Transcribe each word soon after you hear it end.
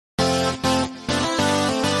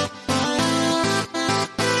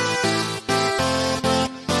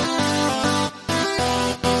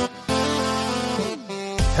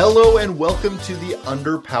Hello and welcome to the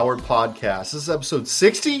Underpowered Podcast. This is episode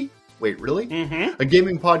 60. Wait, really? A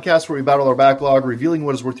gaming podcast where we battle our backlog, revealing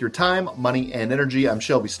what is worth your time, money, and energy. I'm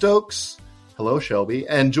Shelby Stokes. Hello, Shelby.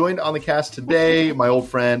 And joined on the cast today, my old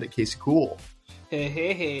friend, Casey Cool.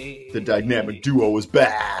 Hey. The dynamic duo is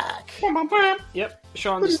back. Yep,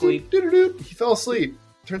 Sean's asleep. He fell asleep.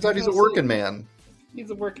 Turns out he's a working man. He's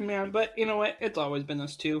a working man, but you know what? It's always been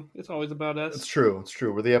us two. It's always about us. It's true.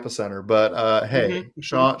 We're the epicenter. But hey,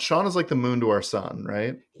 Sean is like the moon to our sun,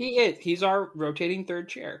 right? He is. He's our rotating third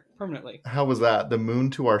chair permanently. How was that? The moon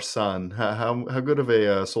to our sun. How good of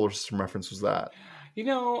a solar system reference was that? You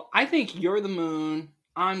know, I think you're the moon,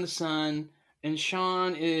 I'm the sun, and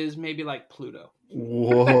Sean is maybe like Pluto.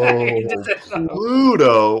 Whoa,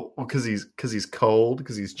 Pluto! Well, because he's cold,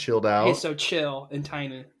 because he's chilled out. He's so chill and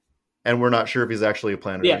tiny. And we're not sure if he's actually a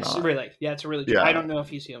planet or not. Really. Yeah, it's really true. Yeah. I don't know if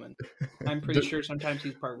he's human. I'm pretty sure sometimes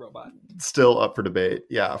he's part robot. Still up for debate.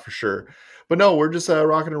 Yeah, for sure. But no, we're just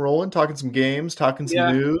rocking and rolling, talking some games, talking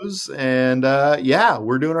some news. And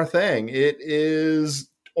we're doing our thing. It is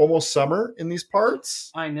almost summer in these parts.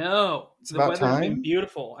 I know. It's the about weather's time. Been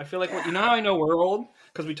beautiful. I feel like, you know how I know we're old?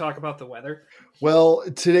 Because we talk about the weather. Well,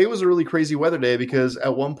 today was a really crazy weather day because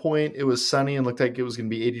at one point it was sunny and looked like it was going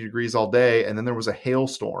to be 80 degrees all day. And then there was a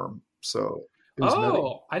hailstorm. So it was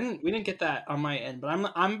nutty. We didn't get that on my end,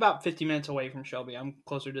 but I'm about 50 minutes away from Shelby. I'm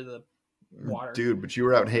closer to the water. Dude, but you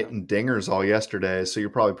were out hitting dingers all yesterday, so you're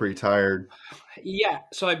probably pretty tired. Yeah,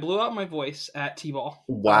 so I blew out my voice at T-ball.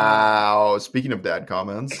 Wow. Speaking of dad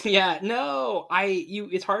comments. Yeah, no,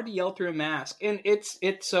 it's hard to yell through a mask, and it's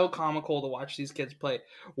so comical to watch these kids play.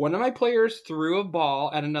 One of my players threw a ball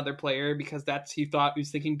at another player because he was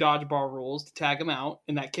thinking dodgeball rules to tag him out,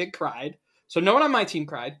 and that kid cried. So no one on my team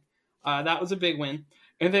cried. That was a big win.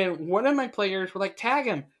 And then one of my players were like, tag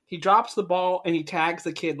him. He drops the ball and he tags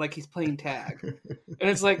the kid like he's playing tag. And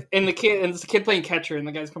it's like, and it's the kid playing catcher, and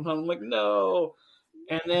the guy's coming home. I'm like, no.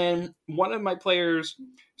 And then one of my players,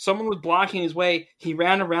 someone was blocking his way. He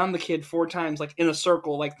ran around the kid 4 times, like in a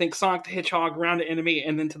circle, like think Sonic the Hedgehog around an enemy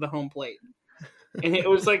and then to the home plate. And it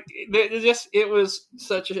was like, it was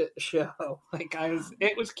such a show. Like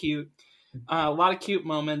it was cute. A lot of cute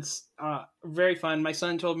moments. Very fun. My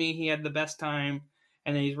son told me he had the best time,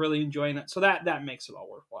 and he's really enjoying it. So that makes it all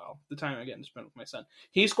worthwhile. The time I'm getting to spend with my son.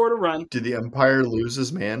 He scored a run. Did the umpire lose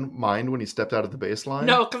his mind when he stepped out of the baseline?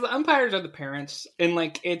 No, because the umpires are the parents, and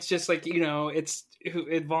it's just it's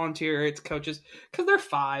volunteer, it's coaches, because they're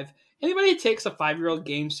 5. Anybody that takes a 5-year-old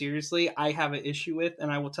game seriously, I have an issue with, and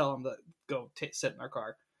I will tell them to go sit in our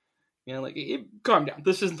car. Calm down.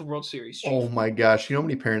 This isn't the World Series, Chief. Oh my gosh. You know how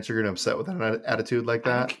many parents are going to upset with an attitude like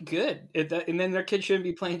that? Good. And then their kids shouldn't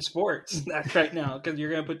be playing sports right now because you're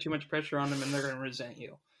going to put too much pressure on them and they're going to resent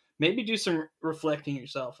you. Maybe do some reflecting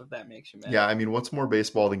yourself if that makes you mad. Yeah, I mean, what's more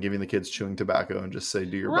baseball than giving the kids chewing tobacco and just say,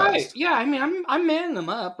 do your best? Right. Yeah, I mean, I'm manning them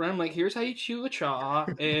up. Right? I'm like, here's how you chew a chaw,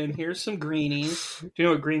 and here's some greenies. Do you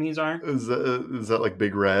know what greenies are? Is that like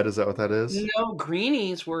Big Red? Is that what that is? No,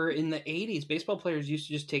 greenies were in the 80s. Baseball players used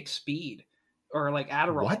to just take speed or like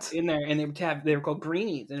Adderall in there, and they were called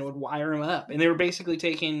greenies, and it would wire them up. And they were basically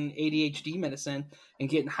taking ADHD medicine and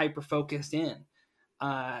getting hyper-focused in.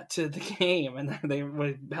 To the game, and they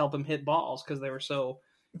would help them hit balls because they were so.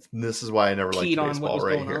 This is why I never liked baseball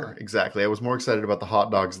right here. On. Exactly. I was more excited about the hot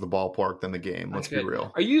dogs at the ballpark than the game. Let's be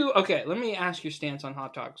real. Are you okay? Let me ask your stance on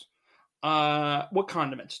hot dogs. What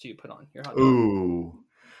condiments do you put on your hot dog?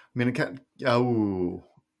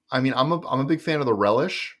 I mean, I'm a big fan of the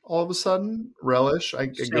relish. All of a sudden, relish. I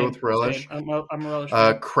go with relish. I'm a relish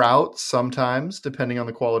fan. Kraut sometimes, depending on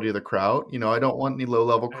the quality of the kraut. You know, I don't want any low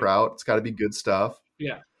level kraut. It's got to be good stuff.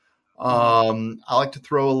 Yeah. I like to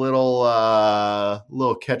throw a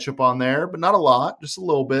little ketchup on there, but not a lot, just a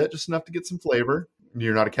little bit, just enough to get some flavor.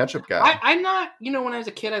 You're not a ketchup guy. I'm not, when I was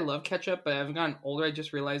a kid, I loved ketchup, but as I've gotten older, I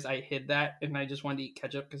just realized I hid that and I just wanted to eat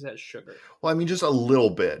ketchup because it has sugar. Well, I mean, just a little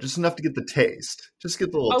bit, just enough to get the taste. Just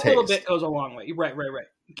get the little taste. A little bit goes a long way. Right.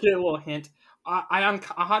 Get a little hint. On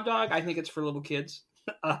a hot dog, I think it's for little kids.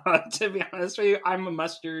 To be honest with you, I'm a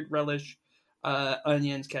mustard, relish,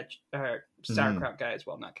 onions, sauerkraut guy as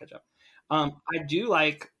well, not ketchup. I do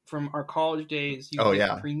like from our college days.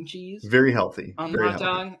 Cream cheese, very healthy on the hot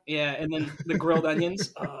dog. Yeah, and then the grilled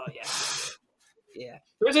onions. Oh yeah.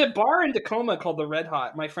 There's a bar in Tacoma called the Red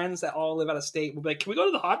Hot. My friends that all live out of state will be like, "Can we go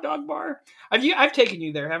to the hot dog bar?" I've taken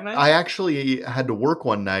you there, haven't I? I actually had to work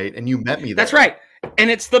one night, and you met me there. That's right. And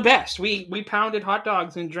it's the best. We pounded hot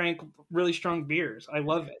dogs and drank really strong beers. I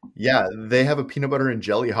love it. Yeah, they have a peanut butter and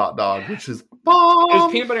jelly hot dog, which is bomb. It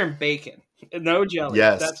was peanut butter and bacon. No jelly.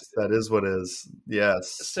 Yes, that is what it is.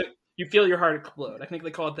 Yes. So You feel your heart explode. I think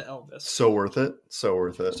they call it the Elvis. So worth it. So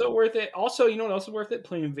worth it. So worth it. Also, you know what else is worth it?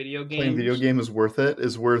 Playing video games. Playing video game is worth it.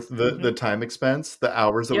 Is worth the time expense, the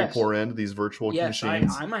hours that we pour into these virtual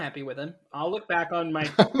machines. I'm happy with them. I'll look back on my.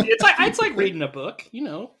 It's like reading a book. You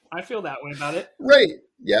know, I feel that way about it. Right.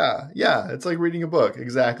 Yeah. It's like reading a book.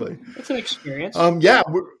 Exactly. It's an experience. Yeah.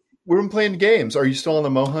 We've been playing games. Are you still on the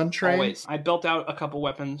Mohunt train? Always. I built out a couple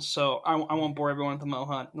weapons, so I won't bore everyone with the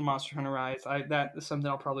Mohunt, the Monster Hunter Rise. That is something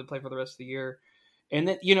I'll probably play for the rest of the year. And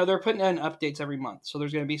then, you know, they're putting in updates every month, so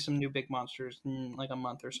there's going to be some new big monsters in like a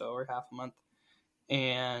month or so, or half a month.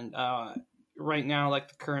 And right now, like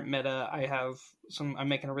the current meta, I'm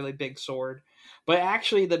making a really big sword. But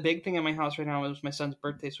actually, the big thing in my house right now is my son's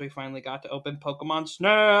birthday, so we finally got to open Pokemon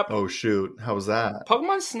Snap. Oh, shoot. How was that?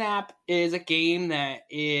 Pokemon Snap is a game that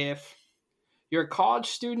if you're a college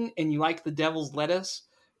student and you like the Devil's Lettuce,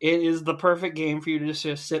 it is the perfect game for you to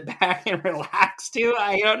just sit back and relax to.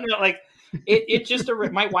 I don't know, like, it just,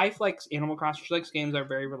 my wife likes Animal Crossing. She likes games that are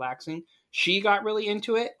very relaxing. She got really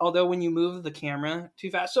into it, although when you move the camera too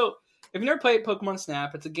fast. So, if you've never played Pokemon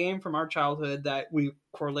Snap, it's a game from our childhood that we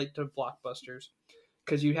correlate to Blockbusters.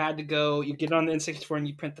 Because you had to go, you get on the N64 and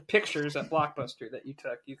you print the pictures at Blockbuster that you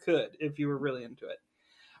took. You could, if you were really into it.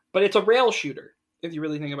 But it's a rail shooter, if you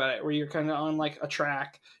really think about it, where you're kind of on like a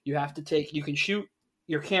track. You can shoot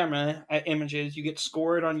your camera at images. You get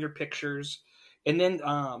scored on your pictures. And then,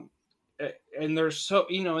 and there's so,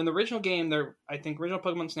 you know, in the original game, I think original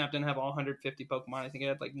Pokemon Snap didn't have all 150 Pokemon. I think it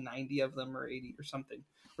had like 90 of them or 80 or something,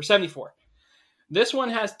 or 74. This one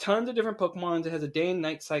has tons of different Pokemon. It has a day and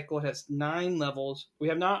night cycle. It has 9 levels. We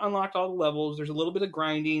have not unlocked all the levels. There's a little bit of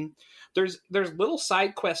grinding. There's little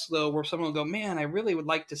side quests, though, where someone will go, man, I really would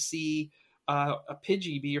like to see a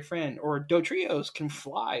Pidgey be your friend. Or Dotrios can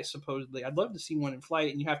fly, supposedly. I'd love to see one in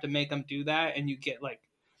flight, and you have to make them do that, and you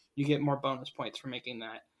get more bonus points for making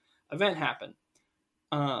that event happen.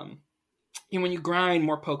 And when you grind,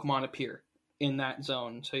 more Pokemon appear in that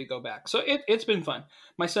zone, so you go back. So it's been fun.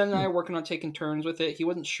 My son and I are working on taking turns with it. He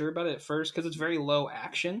wasn't sure about it at first because it's very low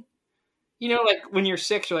action. You know, like when you're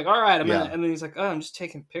 6, you're like, all right, and then he's like, oh, I'm just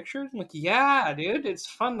taking pictures. I'm like, yeah, dude, it's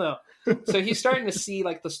fun though. So he's starting to see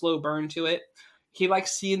like the slow burn to it. He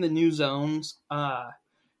likes seeing the new zones.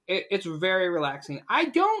 It's very relaxing. I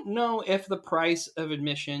don't know if the price of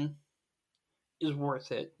admission is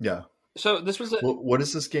worth it. Yeah. So this was what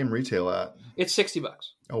does this game retail at? It's $60.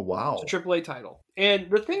 Oh wow! It's a AAA title. And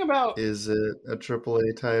the thing about is it a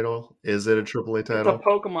AAA title? Is it a AAA title? It's a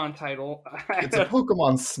Pokemon title. It's a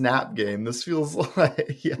Pokemon Snap game. This feels like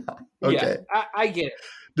Okay, yeah, I get it.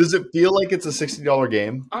 Does it feel like it's a $60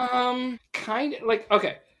 game? Kind of like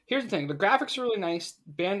okay. Here's the thing: the graphics are really nice.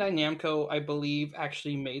 Bandai Namco, I believe,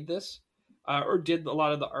 actually made this or did a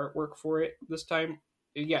lot of the artwork for it this time.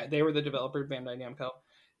 Yeah, they were the developer, Bandai Namco.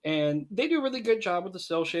 And they do a really good job with the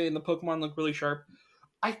cell shade, and the Pokemon look really sharp.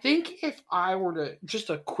 I think if I were to, just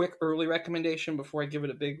a quick early recommendation before I give it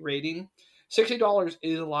a big rating, $60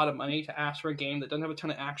 is a lot of money to ask for a game that doesn't have a ton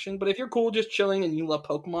of action. But if you're cool just chilling and you love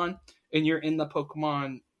Pokemon, and you're in the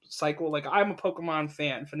Pokemon cycle, like I'm a Pokemon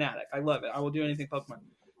fanatic. I love it. I will do anything Pokemon.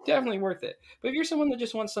 Definitely worth it. But if you're someone that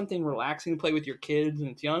just wants something relaxing to play with your kids and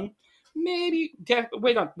it's young, maybe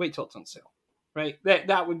wait till it's on sale. Right,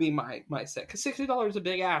 that would be my set. Because $60 is a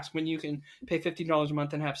big ask when you can pay $15 a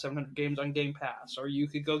month and have 700 games on Game Pass, or you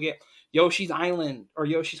could go get Yoshi's Island or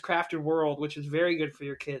Yoshi's Crafted World, which is very good for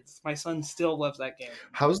your kids. My son still loves that game.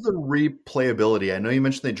 How's the replayability? I know you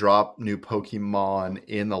mentioned they drop new Pokemon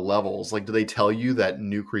in the levels. Like, do they tell you that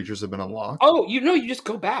new creatures have been unlocked? Oh, you just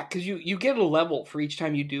go back because you get a level for each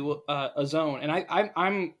time you do a zone, and I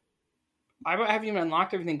haven't even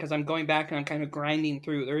unlocked everything because I'm going back and I'm kind of grinding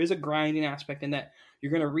through. There is a grinding aspect in that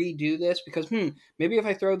you're going to redo this because, maybe if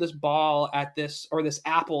I throw this ball at this or this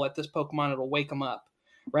apple at this Pokemon, it'll wake them up,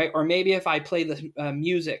 right? Or maybe if I play this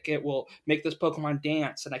music, it will make this Pokemon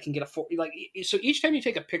dance and I can get so each time you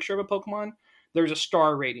take a picture of a Pokemon, there's a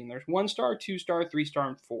star rating. There's 1 star, 2 star, 3 star,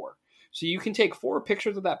 and 4. So you can take 4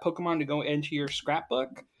 pictures of that Pokemon to go into your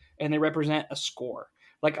scrapbook and they represent a score.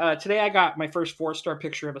 Like today I got my first 4-star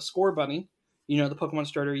picture of a Score Bunny, you know, the Pokemon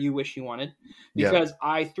starter you wish you wanted, because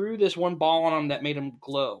I threw this one ball on him that made him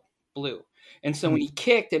glow blue. And so when he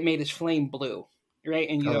kicked, it made his flame blue, right?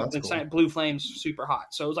 And cool. Blue flame's super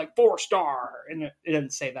hot. So it was like 4-star, and it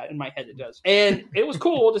didn't say that. In my head it does. And it was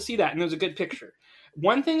cool to see that, and it was a good picture.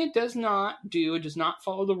 One thing it does not do, it does not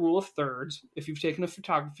follow the rule of thirds. If you've taken a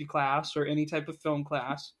photography class or any type of film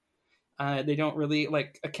class, they don't really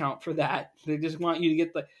account for that. They just want you to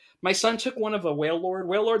get my son took one of a Wailord.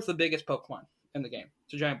 Wailord's the biggest Pokemon in the game.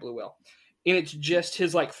 It's a giant blue whale. And it's just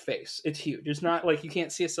his face. It's huge. It's not you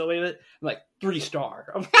can't see a silhouette of it.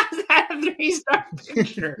 3-star. a 3-star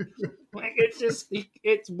picture. Like,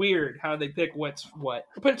 it's weird how they pick what's what.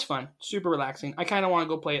 But it's fun. Super relaxing. I kind of want to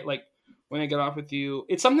go play it like when I get off with you.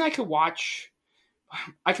 It's something I could watch.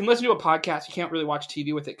 I can listen to a podcast. You can't really watch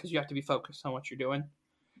TV with it because you have to be focused on what you're doing.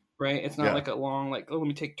 Right? It's not like a long, like, oh, let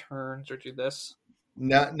me take turns or do this.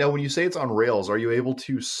 Now, when you say it's on rails, are you able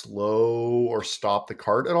to slow or stop the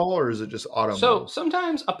cart at all, or is it just auto So mode?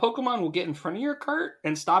 sometimes a Pokemon will get in front of your cart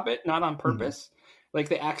and stop it, not on purpose. Like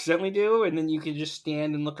they accidentally do, and then you can just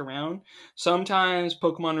stand and look around. Sometimes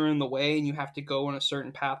Pokemon are in the way and you have to go on a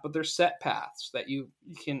certain path, but there's set paths that you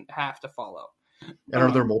can have to follow. And are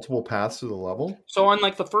there multiple paths to the level? So on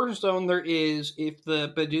like the first zone, there is, if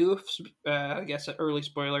the Bidoofs, I guess an early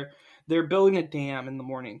spoiler, they're building a dam in the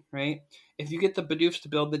morning, right? If you get the Bidoofs to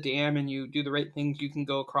build the dam and you do the right things, you can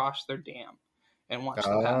go across their dam and watch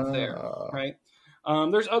the path there, right?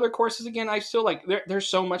 There's other courses. Again, I still like, there's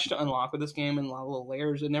so much to unlock with this game and a lot of little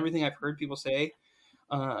layers and everything I've heard people say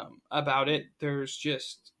about it. There's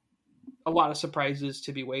just a lot of surprises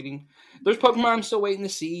to be waiting. There's Pokemon I'm still waiting to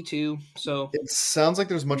see too. So it sounds like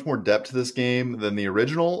there's much more depth to this game than the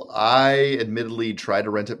original. I admittedly tried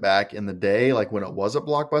to rent it back in the day, like when it was at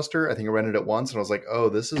Blockbuster. I think I rented it once and I was like, oh,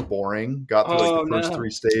 this is boring. Got through like the first 3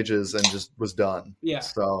 stages and just was done. Yeah.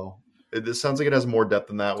 So it sounds like it has more depth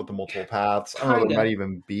than that with the multiple paths. I don't know, there might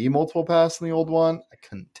even be multiple paths in the old one. I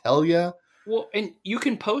couldn't tell you. Well, and you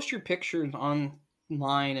can post your pictures online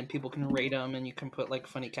and people can rate them and you can put like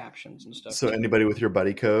funny captions and stuff. So anybody with your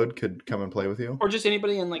buddy code could come and play with you? Or just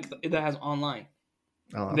anybody in like that has online.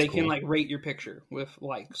 Oh, they can like rate your picture with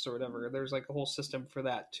likes or whatever. There's like a whole system for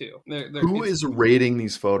that too. Who is rating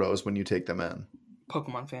these photos when you take them in?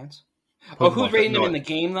 Pokemon fans. Who's rating them in the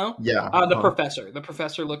game though? Yeah. The professor. The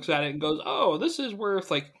professor looks at it and goes, oh, this is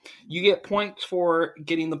worth, like, you get points for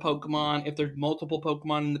getting the Pokemon. If there's multiple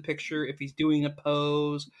Pokemon in the picture, if he's doing a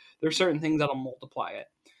pose, there's certain things that'll multiply it.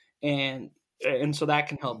 And so that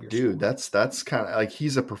can help your dude score. That's kind of like,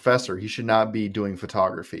 he's a professor. He should not be doing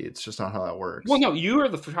photography. It's just not how that works. Well, no, you are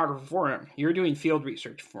the photographer for him. You're doing field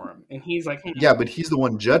research for him, and he's like, yeah, but he's the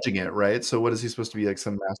one judging it, right? So what is he supposed to be, like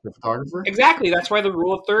some master photographer? Exactly. That's why the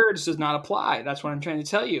rule of thirds does not apply. That's what I'm trying to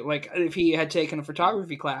tell you. Like, if he had taken a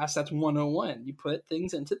photography class, that's 101. You put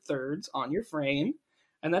things into thirds on your frame,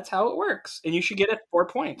 and that's how it works. And you should get 4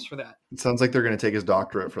 points for that. It sounds like they're going to take his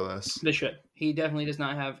doctorate for this. They should. He definitely does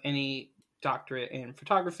not have any doctorate in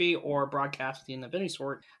photography or broadcasting of any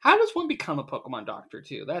sort. How does one become a Pokemon doctor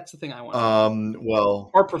too? That's the thing I want to know.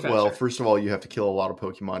 Or professor. Well, first of all, you have to kill a lot of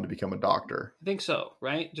Pokemon to become a doctor. I think so,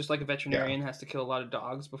 right? Just like a veterinarian has to kill a lot of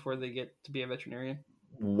dogs before they get to be a veterinarian.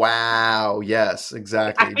 Wow. Yes,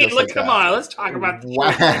 exactly. I mean, just come on, let's talk about this.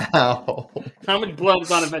 Wow. How much blood is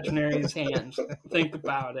on a veterinarian's hands? Think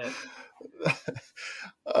about it.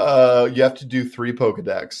 You have to do 3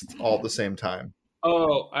 Pokedex all at the same time.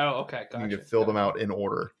 Oh, okay. Gotcha. You can fill them out in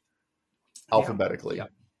order, alphabetically,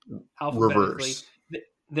 reverse,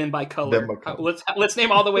 then by color. Let's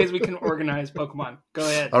name all the ways we can organize Pokemon. Go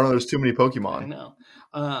ahead. I don't know. There's too many Pokemon. I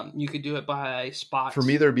know. You could do it by spots. For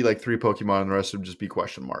me, there'd be like 3 Pokemon, and the rest would just be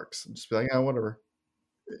question marks. Just be like, whatever.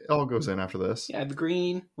 It all goes in after this. Yeah, the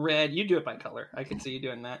green, red. You do it by color. I can see you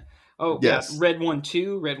doing that. Oh, yes. Yeah, red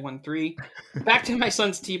 1-2, red 1-3. Back to my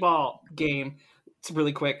son's T-ball game. It's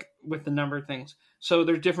really quick with the number of things. So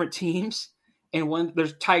there's different teams, and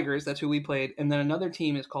there's Tigers. That's who we played, and then another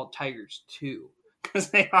team is called Tigers 2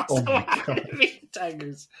 because they also happen to be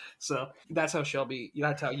Tigers. So that's how Shelby.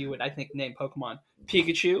 That's how you would, I think, name Pokemon: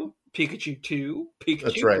 Pikachu, Pikachu 2,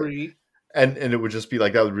 Pikachu 3. And it would just be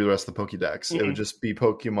like that would be the rest of the Pokédex. Mm-hmm. It would just be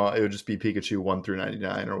Pokemon. It would just be Pikachu 1 through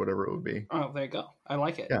 99 or whatever it would be. Oh, there you go. I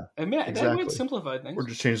like it. Yeah, exactly. That would simplify things. Or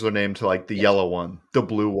just change their name to like the yellow one, the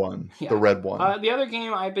blue one, the red one. The other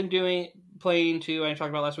game I've been playing too, I talked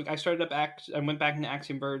about last week. I started up I went back into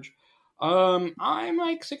Axiom Verge. I'm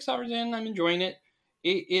like 6 hours in. I'm enjoying it.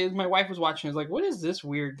 It is. My wife was watching. I was like, "What is this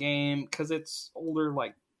weird game?" Because it's older,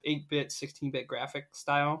 like 8-bit, 16-bit graphic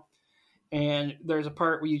style. And there's a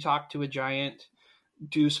part where you talk to a giant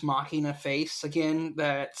Deus Machina face again.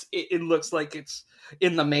 That it looks like it's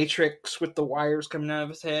in the Matrix with the wires coming out of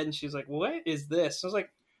his head. And she's like, "What is this?" I was like,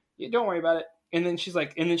 "Yeah, don't worry about it." And then she's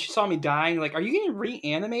like, and then she saw me dying. Like, "Are you getting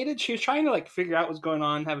reanimated?" She was trying to like figure out what's going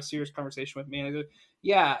on, have a serious conversation with me. And I go,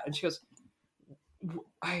 "Yeah." And she goes,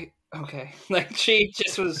 okay. Like she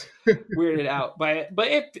just was weirded out by it.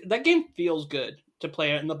 But that game feels good to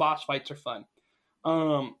play it, and the boss fights are fun.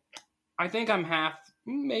 I think I'm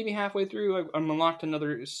maybe halfway through. I'm unlocked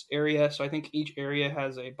another area, so I think each area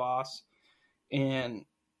has a boss. And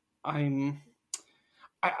I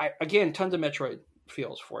again, tons of Metroid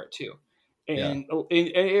feels for it too. And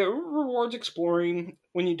it rewards exploring.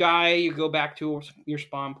 when you die, you go back to your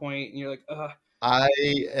spawn point, and you're like, ugh. I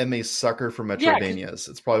am a sucker for Metroidvanias.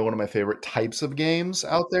 It's probably one of my favorite types of games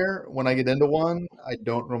out there. When I get into one, I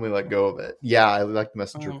don't normally let go of it. Yeah, I like the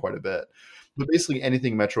Messenger quite a bit. But basically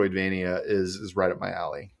anything Metroidvania is right up my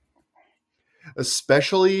alley.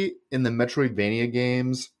 Especially in the Metroidvania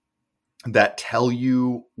games that tell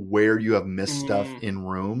you where you have missed stuff in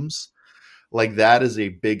rooms. Like that is a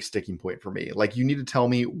big sticking point for me. Like you need to tell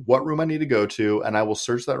me what room I need to go to, and I will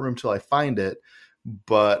search that room till I find it.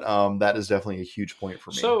 But that is definitely a huge point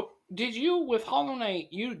for me. So did you, with Hollow Knight,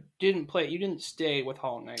 you didn't stay with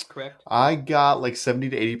Hollow Knight, correct? I got like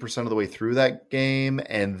 70 to 80% of the way through that game,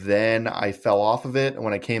 and then I fell off of it. And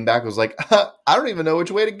when I came back, I was like, I don't even know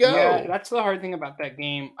which way to go. Yeah, that's the hard thing about that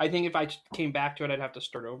game. I think if I came back to it, I'd have to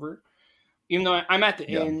start over. Even though I'm at the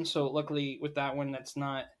end, so luckily with that one, that's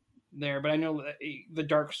not there. But I know that the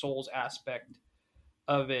Dark Souls aspect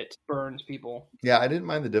of it burns people. Yeah, I didn't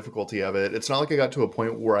mind the difficulty of it. It's not like I got to a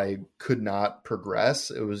point where I could not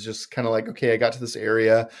progress. It was just kind of like, okay, I got to this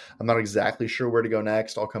area. I'm not exactly sure where to go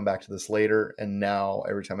next. I'll come back to this later. And now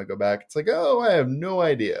every time I go back, it's like, oh, I have no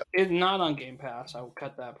idea. It's not on Game Pass. I will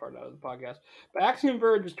cut that part out of the podcast. But Axiom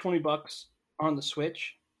Verge is $20 on the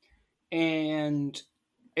Switch. And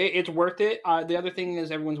it's worth it. The other thing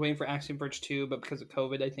is everyone's waiting for Axiom Verge 2, but because of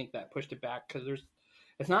COVID, I think that pushed it back because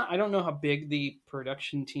I don't know how big the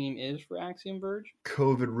production team is for Axiom Verge.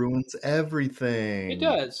 COVID ruins everything. It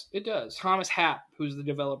does. Thomas Happ, who's the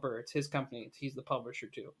developer, it's his company. He's the publisher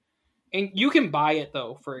too. And you can buy it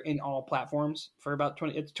though in all platforms for about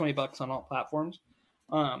 $20 on all platforms.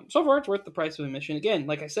 So far it's worth the price of admission. Again,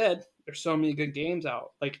 like I said, there's so many good games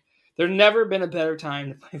out. Like there's never been a better time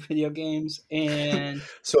to play video games, and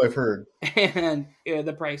so I've heard. And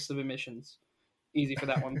the price of admissions easy for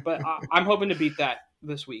that one. But I'm hoping to beat that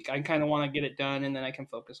this week. I kind of want to get it done, and then I can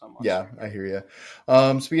focus on Monster. Yeah, I hear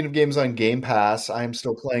you. Speaking of games on Game Pass, I'm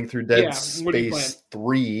still playing through Dead Space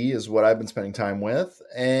 3 is what I've been spending time with,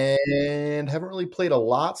 and haven't really played a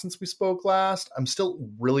lot since we spoke last. I'm still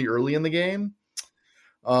really early in the game.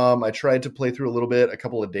 I tried to play through a little bit a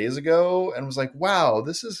couple of days ago and was like, wow,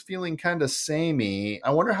 this is feeling kind of samey.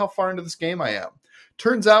 I wonder how far into this game I am.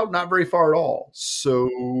 Turns out not very far at all.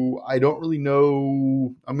 So I don't really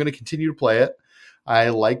know. I'm going to continue to play it. I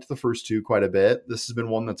liked the first two quite a bit. This has been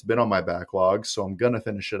one that's been on my backlog, so I'm going to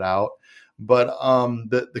finish it out. But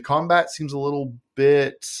the combat seems a little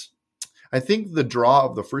bit... I think the draw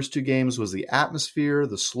of the first two games was the atmosphere,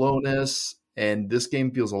 the slowness, and this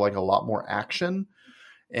game feels like a lot more action.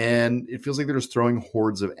 And it feels like they're just throwing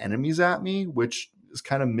hordes of enemies at me, which is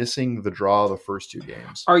kind of missing the draw of the first two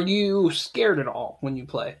games. Are you scared at all when you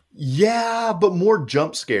play? Yeah, but more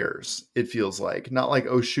jump scares, it feels like. Not like,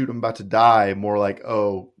 oh, shoot, I'm about to die. More like,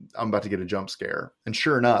 oh, I'm about to get a jump scare. And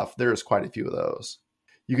sure enough, there's quite a few of those.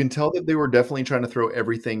 You can tell that they were definitely trying to throw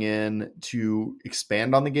everything in to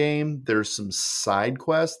expand on the game. There's some side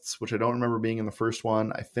quests, which I don't remember being in the first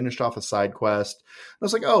one. I finished off a side quest. I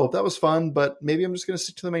was like, oh, that was fun, but maybe I'm just going to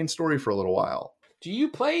stick to the main story for a little while. Do you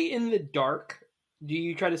play in the dark? Do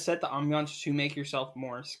you try to set the ambiance to make yourself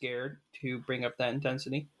more scared to bring up that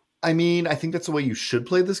intensity? I mean, I think that's the way you should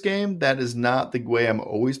play this game. That is not the way I'm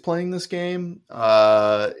always playing this game.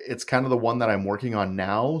 It's kind of the one that I'm working on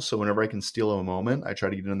now. So whenever I can steal a moment, I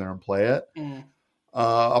try to get in there and play it.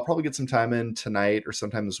 I'll probably get some time in tonight or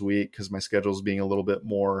sometime this week because my schedule is being a little bit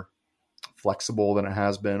more flexible than it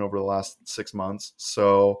has been over the last 6 months.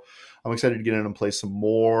 So I'm excited to get in and play some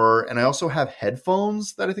more. And I also have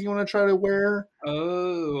headphones that I think I want to try to wear.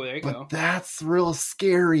 Oh, there you go. That's real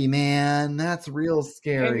scary, man. That's real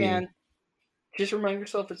scary. Hey, man. Just remind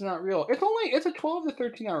yourself it's not real. It's a 12 to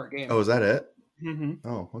 13 hour game. Oh, is that it? Mm-hmm.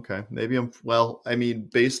 Oh, okay. Maybe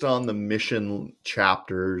based on the mission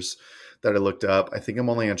chapters that I looked up, I think I'm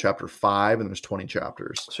only on chapter 5 and there's 20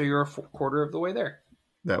 chapters. So you're a quarter of the way there.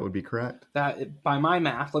 That would be correct. That, by my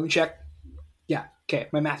math, let me check. Yeah, okay,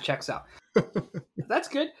 my math checks out. That's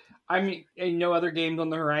good. I mean, no other games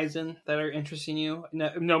on the horizon that are interesting you?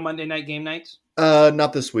 No Monday night game nights?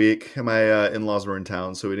 Not this week. My in-laws were in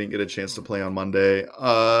town, so we didn't get a chance to play on Monday.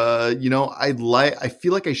 I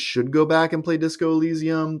feel like I should go back and play Disco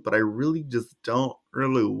Elysium, but I really just don't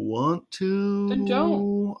really want to. Then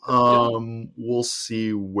don't. We'll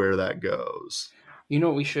see where that goes. You know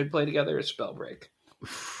what we should play together is Spellbreak.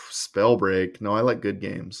 Spellbreak? No, I like good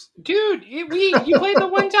games. Dude, you played the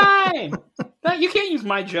one time. You can't use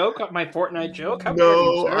my joke, my Fortnite joke.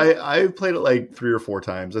 No, I played it like 3 or 4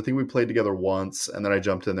 times. I think we played together once, and then I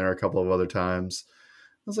jumped in there a couple of other times.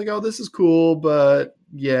 I was like, oh, this is cool, but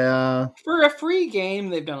yeah. For a free game,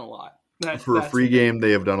 they've done a lot. For a free game,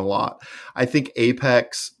 they have done a lot. I think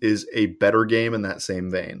Apex is a better game in that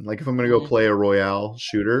same vein. Like if I'm going to go play a Royale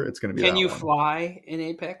shooter, it's going to be Can that you one. fly in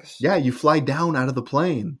Apex? Yeah, you fly down out of the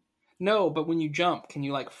plane. No, but when you jump, can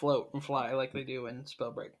you like float and fly like they do in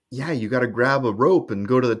Spellbreak? Yeah, you got to grab a rope and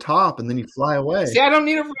go to the top, and then you fly away. See, I don't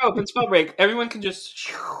need a rope in Spellbreak. Everyone can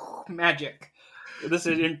just magic. This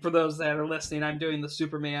is for those that are listening. I'm doing the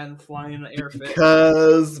Superman flying in the air fit.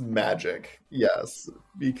 Because magic. Yes,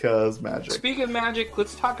 because magic. Speaking of magic,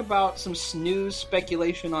 let's talk about some news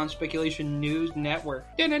speculation on Speculation News Network.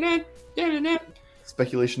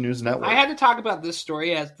 Speculation News Network. I had to talk about this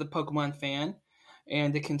story as the Pokemon fan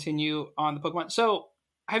and to continue on the Pokemon. So,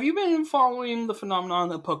 have you been following the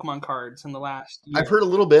phenomenon of Pokemon cards in the last year? I've heard a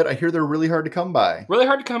little bit. I hear they're really hard to come by. Really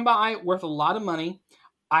hard to come by, worth a lot of money.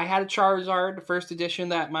 I had a Charizard, first edition,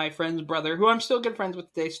 that my friend's brother, who I'm still good friends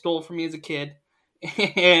with today, stole from me as a kid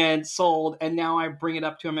and sold. And now I bring it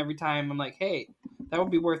up to him every time. I'm like, hey, that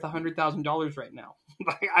would be worth $100,000 right now.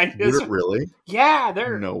 Would it really? Yeah,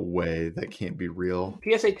 they're no way. That can't be real.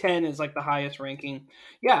 PSA 10 is like the highest ranking.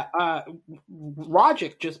 Yeah,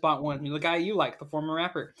 Rogic just bought one. The guy you like, the former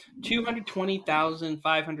rapper,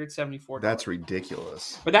 $220,574. That's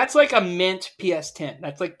ridiculous. But that's like a mint PS10.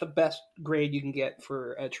 That's like the best grade you can get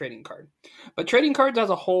for a trading card. But trading cards as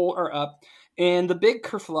a whole are up, and the big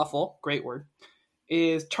kerfluffle, great word,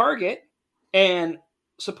 is Target and.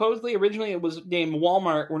 Supposedly, originally it was named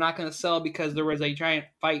Walmart. We're not going to sell because there was a giant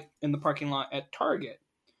fight in the parking lot at Target,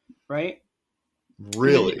 right?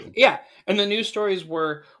 Really? Yeah. And the news stories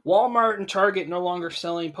were Walmart and Target no longer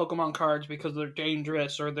selling Pokemon cards because they're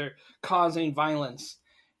dangerous or they're causing violence.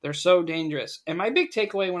 They're so dangerous. And my big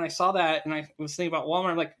takeaway when I saw that and I was thinking about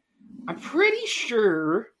Walmart, I'm like, I'm pretty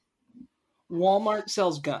sure Walmart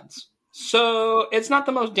sells guns. So it's not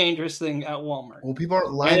the most dangerous thing at Walmart. Well, people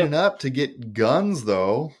aren't lining up to get guns,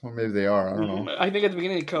 though. Or maybe they are. I don't know. I think at the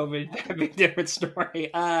beginning of COVID, that'd be a different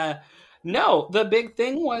story. No, the big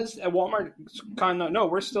thing was at Walmart, no,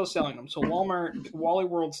 we're still selling them. So Walmart, Wally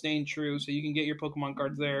World staying true, so you can get your Pokemon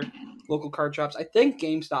cards there. Local card shops. I think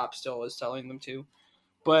GameStop still is selling them too.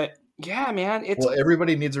 But yeah, man, it's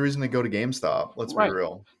everybody needs a reason to go to GameStop. Let's be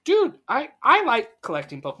real, dude. I like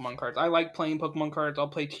collecting Pokemon cards. I like playing Pokemon cards. I'll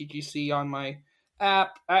play TGC on my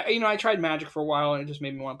app. I tried Magic for a while, and it just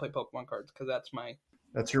made me want to play Pokemon cards because that's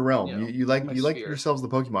your realm. You like yourselves the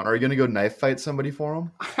Pokemon. Are you going to go knife fight somebody for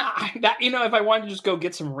them? If I wanted to just go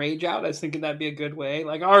get some rage out, I was thinking that'd be a good way.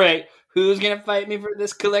 Like, all right, who's going to fight me for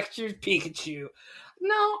this collector's Pikachu?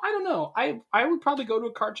 No, I don't know. I would probably go to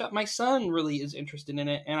a card shop. My son really is interested in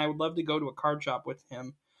it, and I would love to go to a card shop with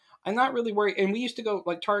him. I'm not really worried. And we used to go,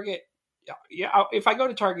 like, Target. Yeah, if I go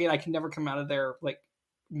to Target, I can never come out of there, like,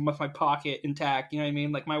 with my pocket intact. You know what I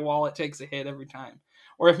mean? Like, my wallet takes a hit every time.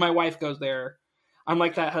 Or if my wife goes there, I'm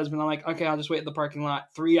like that husband. I'm like, okay, I'll just wait at the parking lot.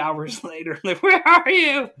 3 hours later, like, where are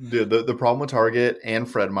you? Dude, the problem with Target and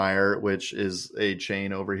Fred Meyer, which is a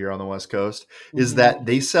chain over here on the West Coast, is that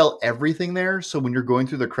they sell everything there. So when you're going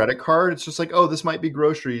through the credit card, it's just like, oh, this might be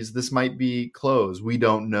groceries. This might be clothes. We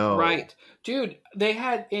don't know. Right. Dude, they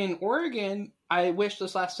had in Oregon, I wish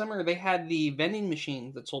this last summer, they had the vending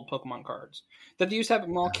machines that sold Pokemon cards. That they used to have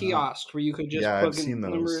mall kiosks where you could just plug in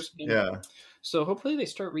numbers. Yeah. So hopefully they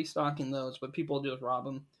start restocking those, but people just rob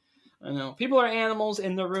them. I know. People are animals,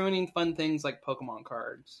 and they're ruining fun things like Pokemon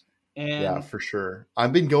cards. And yeah, for sure.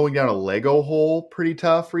 I've been going down a Lego hole pretty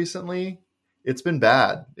tough recently. It's been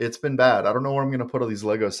bad. I don't know where I'm going to put all these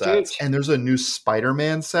Lego sets. Dude. And there's a new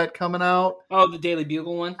Spider-Man set coming out. Oh, the Daily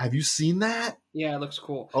Bugle one? Have you seen that? Yeah, it looks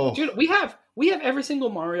cool. Oh. Dude, we have every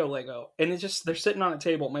single Mario Lego, and it's just they're sitting on a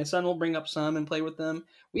table. My son will bring up some and play with them.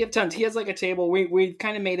 We have tons. He has like a table. We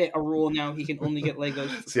kind of made it a rule now. He can only get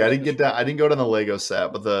Legos. See, I didn't go down the Lego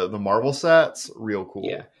set, but the Marvel set's real cool.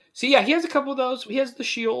 Yeah. So yeah, he has a couple of those. He has the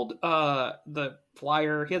shield, the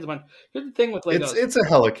flyer. He has a bunch. Here's the thing with Legos. It's a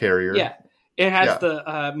helicarrier. Yeah. It has the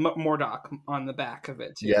Mordock on the back of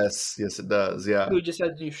it. Too. Yes, it does. Yeah. Who just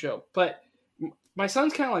has a new show. But my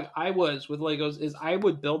son's kind of like I was with Legos. Is I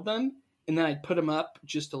would build them and then I'd put them up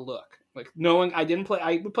just to look. Like knowing I didn't play,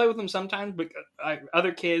 I would play with them sometimes, but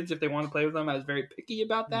other kids, if they want to play with them, I was very picky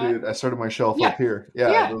about that. Dude, I started my shelf up here.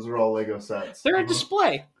 Yeah, those are all Lego sets. They're a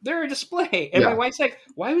display. And my wife's like,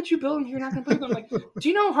 why would you build them if you're not going to play with them? I'm like, do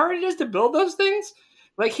you know how hard it is to build those things?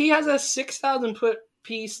 Like he has a 6,000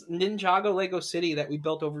 piece Ninjago Lego City that we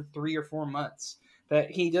built over 3 or 4 months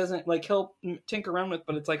that he doesn't like. He'll tinker around with,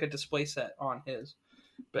 but it's like a display set on his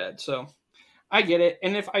bed. So I get it.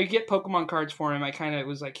 And if I get Pokemon cards for him, I kind of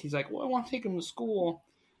was like, he's like, well, I want to take him to school.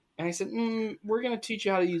 And I said, we're going to teach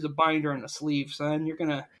you how to use a binder and a sleeve, son. You're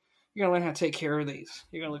going to You gotta learn how to take care of these.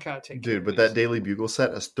 You gotta look how to take care Dude, of but these. that Daily Bugle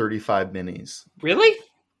set has 35 minis. Really?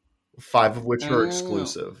 5 of which are Oh.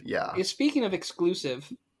 exclusive. Yeah. Speaking of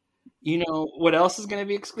exclusive, you know what else is going to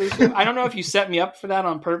be exclusive? I don't know if you set me up for that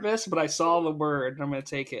on purpose, but I saw the word and I'm going to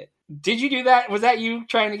take it. Did you do that? Was that you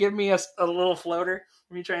trying to give me a little floater?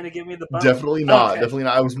 Were you trying to give me the bump? Definitely not. Okay. Definitely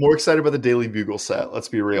not. I was more excited about the Daily Bugle set. Let's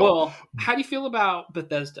be real. Well, how do you feel about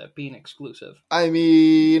Bethesda being exclusive? I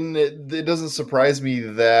mean, it doesn't surprise me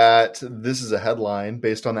that this is a headline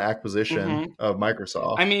based on the acquisition of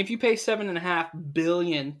Microsoft. I mean, if you pay $7.5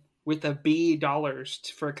 billion with a B dollars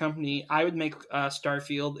for a company, I would make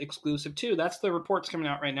Starfield exclusive too. That's the reports coming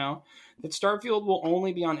out right now, that Starfield will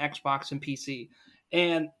only be on Xbox and PC.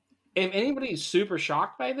 And if anybody is super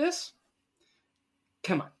shocked by this,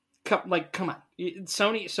 come on.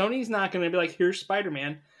 Sony's not going to be like, here's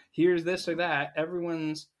Spider-Man, here's this or that.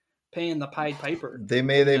 Everyone's paying the Pied Piper. They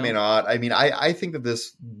may not. I mean, I think that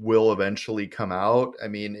this will eventually come out. I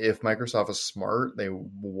mean, if Microsoft is smart,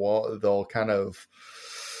 they'll kind of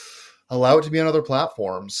allow it to be on other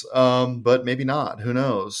platforms, but maybe not. Who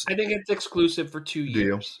knows? I think it's exclusive for 2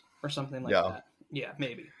 years or something like that. Yeah,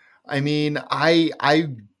 maybe. I mean,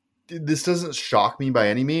 this doesn't shock me by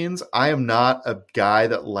any means. I am not a guy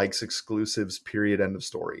that likes exclusives, period, end of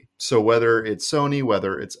story. So whether it's Sony,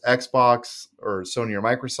 whether it's Xbox or Sony or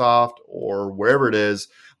Microsoft or wherever it is,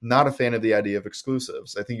 I'm not a fan of the idea of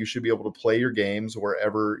exclusives. I think you should be able to play your games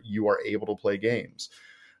wherever you are able to play games.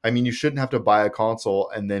 I mean, you shouldn't have to buy a console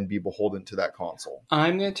and then be beholden to that console.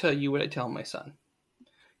 I'm going to tell you what I tell my son.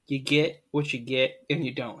 You get what you get, and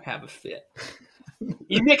you don't have a fit.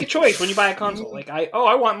 You make a choice when you buy a console. Like, I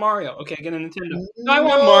want Mario. Okay, I get a Nintendo. No, I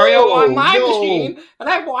want Mario on my machine, and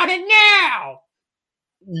I want it now.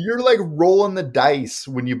 You're like rolling the dice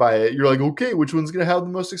when you buy it. You're like, okay, which one's going to have the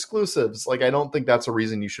most exclusives? Like, I don't think that's a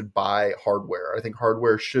reason you should buy hardware. I think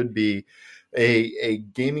hardware should be a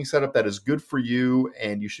gaming setup that is good for you,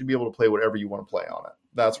 and you should be able to play whatever you want to play on it.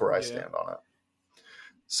 That's where I stand on it.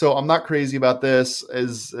 So I'm not crazy about this.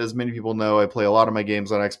 As many people know, I play a lot of my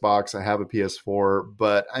games on Xbox. I have a PS4,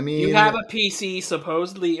 but I mean, you have a PC.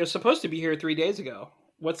 Supposedly, it was supposed to be here 3 days ago.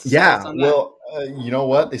 What's the status on that? Well, you know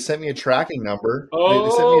what? They sent me a tracking number. They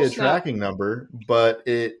sent me a tracking number, but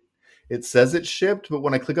it says it's shipped, but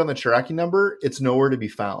when I click on the tracking number, it's nowhere to be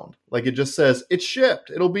found. Like, it just says it's shipped.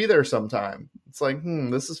 It'll be there sometime. It's like,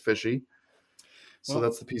 this is fishy. So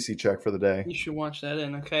that's the PC check for the day. You should watch that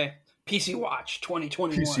in. Okay. PC Watch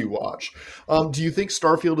 2021. PC Watch. Do you think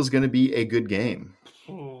Starfield is going to be a good game?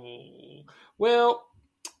 Well,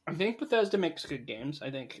 I think Bethesda makes good games.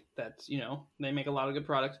 I think that's, they make a lot of good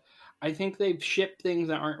products. I think they've shipped things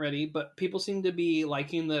that aren't ready, but people seem to be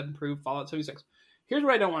liking the improved Fallout 76. Here's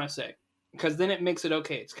what I don't want to say, because then it makes it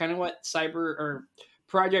okay. It's kind of what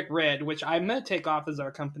Project Red, which I'm going to take off as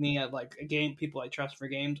our company at like a game people I trust for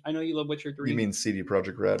games. I know you love Witcher 3. You mean CD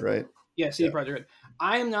Projekt Red, right? Yeah, CD Projekt Red.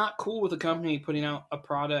 I am not cool with a company putting out a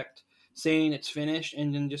product saying it's finished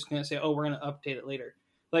and then just going to say, oh, we're going to update it later.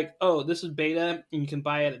 Like, oh, this is beta and you can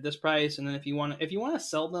buy it at this price. And then if you want to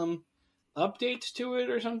sell them updates to it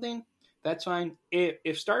or something, that's fine. If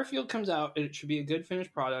Starfield comes out, it should be a good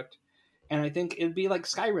finished product. And I think it'd be like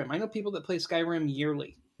Skyrim. I know people that play Skyrim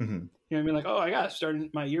yearly. Mm-hmm. You know what I mean? Like, oh, I got to start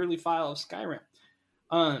my yearly file of Skyrim.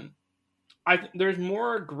 There's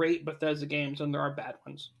more great Bethesda games than there are bad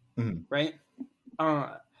ones. Mm-hmm. Right?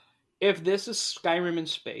 If this is Skyrim in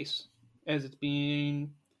space, as it's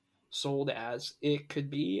being sold as, it could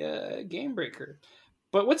be a game breaker.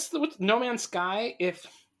 But what's No Man's Sky?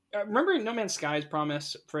 Remember No Man's Sky's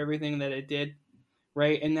promise for everything that it did,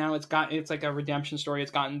 right? And now it's like a redemption story.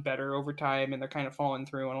 It's gotten better over time, and they're kind of falling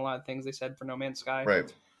through on a lot of things they said for No Man's Sky.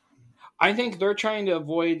 Right. I think they're trying to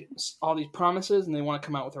avoid all these promises, and they want to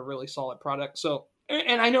come out with a really solid product. So,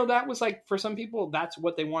 and I know that was like, for some people, that's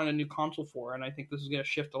what they want a new console for, and I think this is going to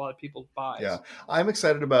shift a lot of people's buys. Yeah, I'm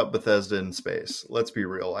excited about Bethesda in space. Let's be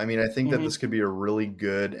real. I mean, I think that this could be a really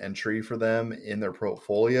good entry for them in their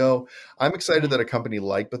portfolio. I'm excited that a company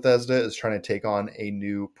like Bethesda is trying to take on a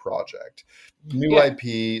new project. New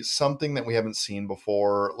IP, something that we haven't seen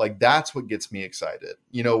before. Like, that's what gets me excited.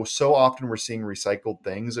 So often we're seeing recycled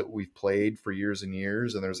things that we've played for years and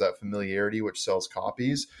years, and there's that familiarity which sells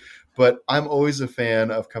copies. But I'm always a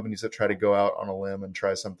fan of companies that try to go out on a limb and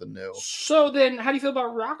try something new. So then, how do you feel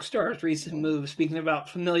about Rockstar's recent move, speaking about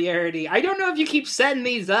familiarity? I don't know if you keep setting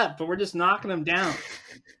these up, but we're just knocking them down.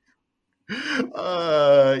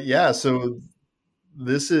 Yeah, so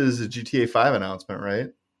this is a GTA 5 announcement, right?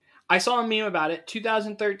 I saw a meme about it,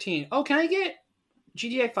 2013. Oh, can I get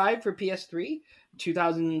GTA 5 for PS3,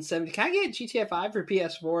 2007. Can I get GTA 5 for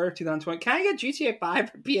PS4, 2020? Can I get GTA 5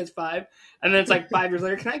 for PS5? And then it's like 5 years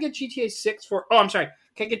later, can I get GTA 6 for? Oh, I'm sorry.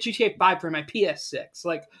 Can I get GTA 5 for my PS6?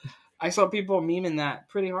 Like, I saw people memeing that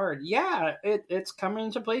pretty hard. Yeah, it's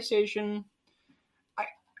coming to PlayStation.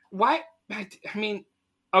 Why? I mean,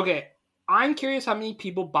 okay. I'm curious how many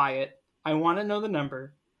people buy it. I want to know the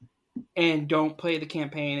number, and don't play the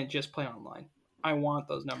campaign and just play online. I want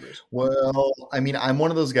those numbers. Well, I mean, I'm one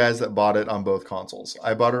of those guys that bought it on both consoles.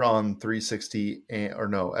 I bought it on 360 or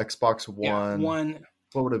no, Xbox One. Yeah, one.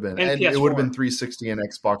 What would have been? And it would have been PS4. 360 and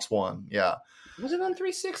Xbox One. Yeah. Was it on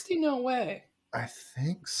 360? No way. I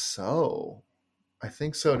think so.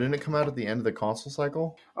 Didn't it come out at the end of the console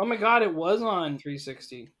cycle? Oh my god, it was on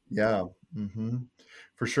 360. Yeah.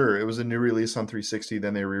 For sure. It was a new release on 360.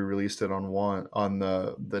 Then they re-released it on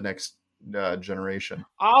the next generation.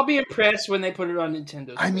 I'll be impressed when they put it on Nintendo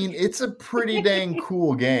Switch. I mean, it's a pretty dang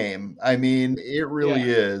cool game. I mean, it really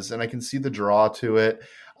is. And I can see the draw to it.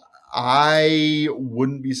 I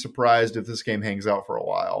wouldn't be surprised if this game hangs out for a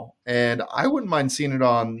while. And I wouldn't mind seeing it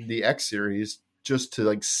on the X series just to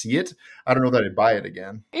like see it. I don't know that I'd buy it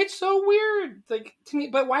again. It's so weird, like to me.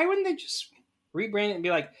 But why wouldn't they just rebrand it and be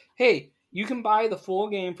like, "Hey, you can buy the full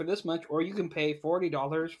game for this much, or you can pay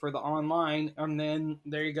 $40 for the online, and then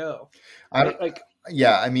there you go."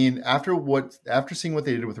 Yeah, I mean, after seeing what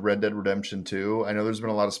they did with Red Dead Redemption 2, I know there's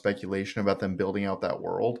been a lot of speculation about them building out that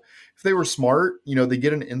world. If they were smart, they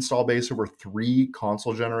get an install base over 3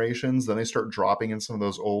 console generations, then they start dropping in some of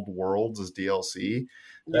those old worlds as DLC.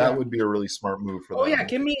 That would be a really smart move for them. Oh yeah,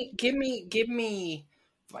 give me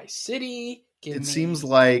Vice City. Seems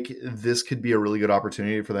like this could be a really good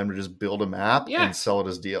opportunity for them to just build a map and sell it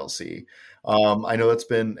as DLC. I know that's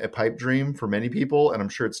been a pipe dream for many people, and I'm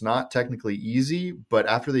sure it's not technically easy, but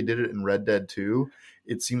after they did it in Red Dead 2,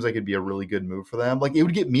 it seems like it'd be a really good move for them. Like, it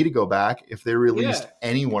would get me to go back if they released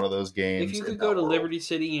any one of those games. If you could go to Liberty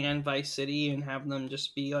City and Vice City and have them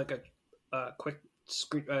just be like a quick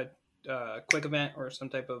event or some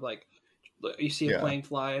type of like, you see a plane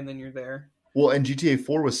fly and then you're there. Well, and GTA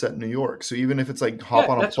 4 was set in New York, so even if it's like hop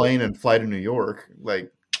on a plane and fly to New York,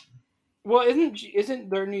 like... Well, isn't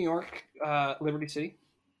there New York Liberty City?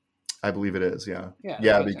 I believe it is, yeah.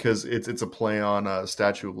 Yeah, because it's a play on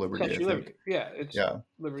Statue of Liberty. Statue of Liberty. Yeah, it's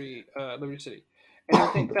Liberty City. And I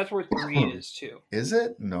think that's where 3 is, too. Is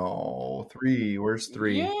it? No. 3. Where's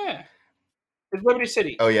 3? Yeah. It's Liberty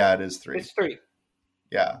City. Oh, yeah, it is 3. It's 3.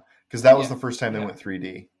 Yeah, because that was the first time they went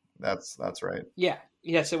 3D. That's right. Yeah.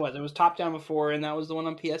 Yes, it was. It was top down before, and that was the one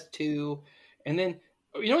on PS2. And then,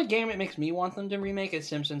 you know what game it makes me want them to remake is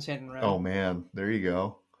Simpsons Hit and Run. Oh, man. There you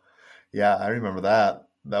go. Yeah, I remember that.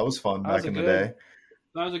 That was fun back in the day.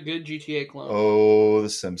 That was a good GTA clone. Oh, The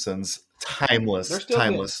Simpsons. Timeless. They're still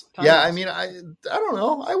timeless. Yeah, I mean, I don't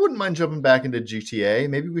know. I wouldn't mind jumping back into GTA.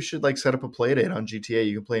 Maybe we should like set up a play date on GTA.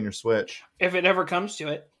 You can play on your Switch. If it ever comes to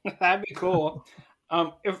it. That'd be cool.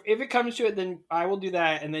 If it comes to it, then I will do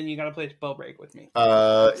that, and then you got to play Spellbreak with me.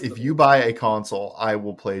 If you buy a console, I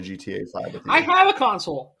will play GTA 5 with you. I have a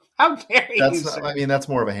console. How dare you? I mean, that's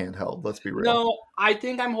more of a handheld. Let's be real. No, I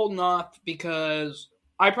think I'm holding off because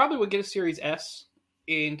I probably would get a Series S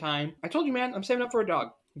in time. I told you, man, I'm saving up for a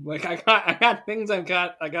dog. Like I got things I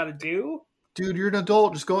got to do. Dude, you're an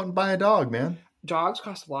adult. Just go out and buy a dog, man. Dogs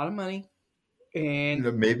cost a lot of money.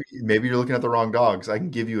 And maybe you're looking at the wrong dogs. I can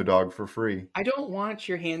give you a dog for free. I don't want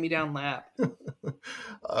your hand-me-down lap.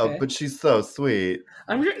 But she's so sweet.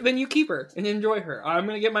 Then you keep her and enjoy her. I'm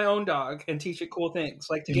gonna get my own dog and teach it cool things,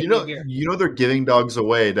 like to get gear. You know they're giving dogs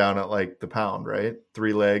away down at like the Pound, right?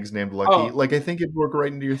 3 legs named Lucky. Oh. Like I think it'd work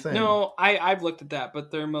right into your thing. No, I've looked at that,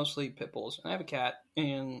 but they're mostly pit bulls. And I have a cat,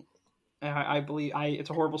 and I believe it's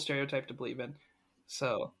a horrible stereotype to believe in.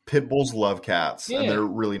 So pit bulls love cats, and they're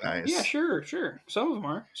really nice. Yeah, sure. Some of them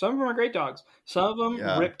are. Some of them are great dogs. Some of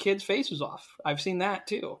them rip kids' faces off. I've seen that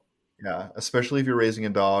too. Yeah, especially if you're raising a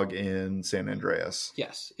dog in San Andreas.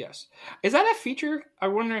 Yes. Is that a feature? I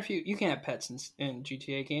wonder if you can't have pets in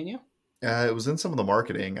GTA, can you? It was in some of the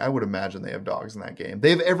marketing. I would imagine they have dogs in that game.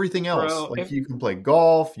 They have everything else. Bro, you can play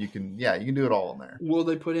golf. You can do it all in there. Will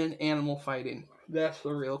they put in animal fighting? That's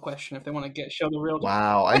the real question. If they want to show the real.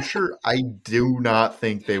 Wow, I do not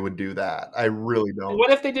think they would do that. I really don't.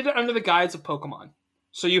 What if they did it under the guise of Pokemon?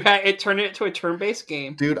 So turned it into a turn-based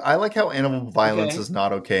game. Dude, I like how animal violence is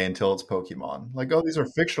not okay until it's Pokemon. Like, oh, these are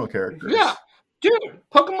fictional characters. Yeah. Dude,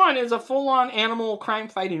 Pokemon is a full-on animal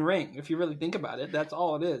crime-fighting ring. If you really think about it, that's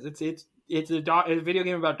all it is. It's a video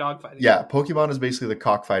game about dogfighting. Yeah, Pokemon is basically the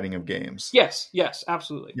cockfighting of games. Yes,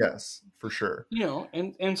 absolutely. Yes, for sure. You know,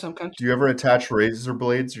 in some countries. Do you ever attach razor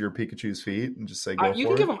blades to your Pikachu's feet and just say go for it? You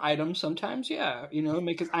can give him items sometimes, yeah. You know,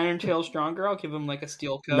 make his Iron Tail stronger. I'll give him like a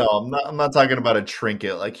steel coat. No, I'm not talking about a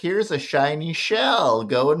trinket. Like, here's a shiny shell.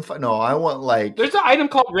 Go and no, I want like... There's an item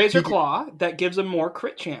called Razor Claw that gives him more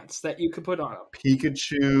crit chance that you could put on him.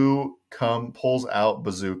 Pikachu pulls out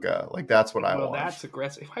Bazooka. Like, that's what I want. Well, that's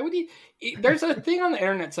aggressive. Why would he... There's a thing on the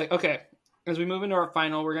internet. It's like, okay, as we move into our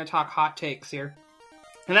final, we're going to talk hot takes here.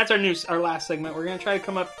 And that's our last segment. We're going to try to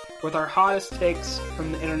come up with our hottest takes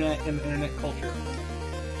from the internet and the internet culture.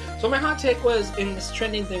 So my hot take was, in this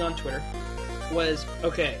trending thing on Twitter, was,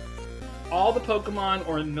 okay, all the Pokemon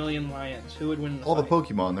or a million lions, who would win the All fight? the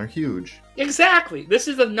Pokemon, they're huge. Exactly. This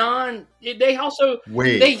is they also...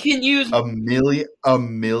 Wait. They can use... A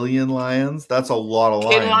million lions? That's a lot of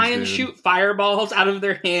lions, Can lions dude. shoot fireballs out of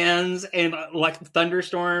their hands and like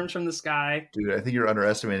thunderstorms from the sky? Dude, I think you're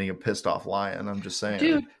underestimating a pissed off lion. I'm just saying.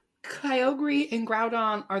 Dude, Kyogre and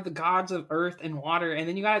Groudon are the gods of earth and water, and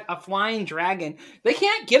then you got a flying dragon. They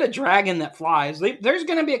can't get a dragon that flies. There's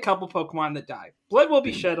going to be a couple Pokemon that die. Blood will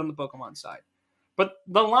be shed on the Pokemon side. But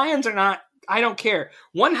the lions are not... I don't care.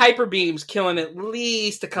 One Hyper Beam's killing at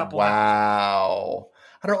least a couple. Wow.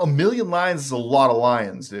 I don't know. A million lions is a lot of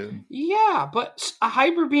lions, dude. Yeah, but a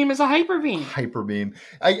Hyper Beam is a Hyper Beam. Hyper Beam.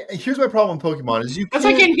 Here's my problem with Pokemon is That's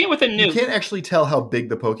like getting hit with a nuke. You can't actually tell how big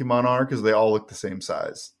the Pokemon are because they all look the same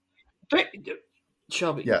size.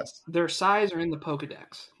 Shelby. Yes. Their size are in the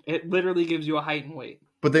Pokedex. It literally gives you a height and weight.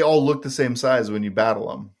 But they all look the same size when you battle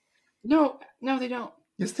them. No, they don't.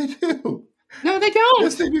 Yes, they do. No, they don't.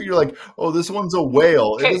 Yes, they do. You're like, oh, this one's a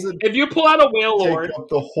whale. Okay, It doesn't if you pull out a whale take lord, up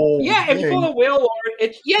the whole if you pull a whale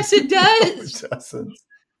lord, yes, it does. It doesn't.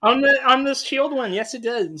 On this shield one, yes, it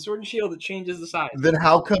does. In Sword and Shield, it changes the size. Then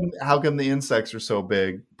how come the insects are so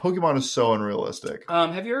big? Pokemon is so unrealistic.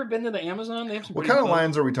 Have you ever been to the Amazon? They have some. What kind of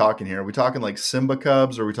lions are we talking here? Are we talking like Simba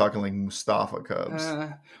cubs or are we talking like Mustafa cubs?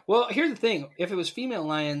 Well, here's the thing. If it was female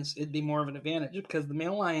lions, it'd be more of an advantage because the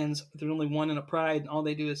male lions, there's only one in a pride, and all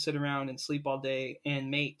they do is sit around and sleep all day and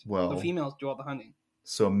mate. Well, the females do all the hunting.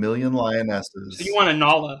 So a million lionesses. So you want a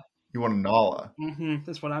Nala. You want a Nala. Mm-hmm.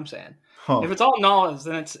 That's what I'm saying. Huh. If it's all Nalas,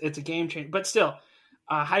 then it's a game changer. But still,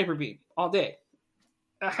 Hyper Beam all day.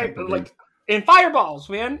 Like in fireballs,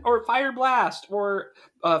 man, or Fire Blast, or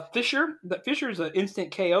Fissure. That Fissure is an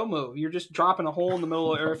instant KO move. You're just dropping a hole in the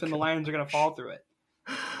middle of the earth, and the lions are gonna fall through it.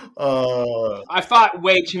 I thought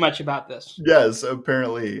way too much about this. Yes,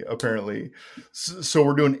 apparently. So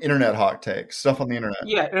we're doing internet hot takes, stuff on the internet.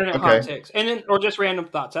 Yeah, internet hot takes, and then or just random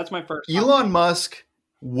thoughts. That's my first. Elon Musk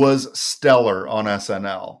was stellar on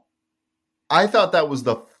SNL. I thought that was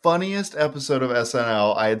the funniest episode of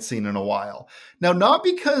SNL I had seen in a while. Now, not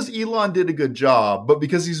because Elon did a good job, but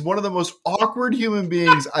because he's one of the most awkward human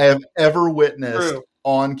beings I have ever witnessed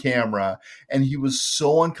on camera. And he was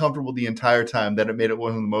so uncomfortable the entire time that it made it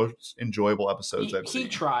one of the most enjoyable episodes I've seen. He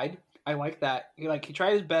tried. I like that. He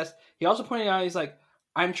tried his best. He also pointed out, he's like,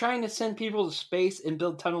 I'm trying to send people to space and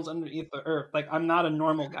build tunnels underneath the earth. Like, I'm not a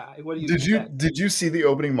normal guy. What do you expect? Did you see the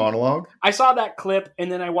opening monologue? I saw that clip,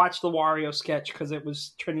 and then I watched the Wario sketch because it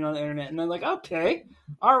was trending on the internet. And I'm like, okay,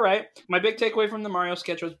 all right. My big takeaway from the Mario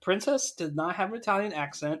sketch was Princess did not have an Italian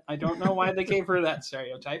accent. I don't know why they gave her that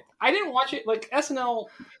stereotype. I didn't watch it. Like, SNL,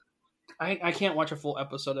 I can't watch a full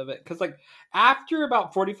episode of it. Because, like, after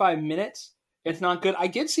about 45 minutes, it's not good. I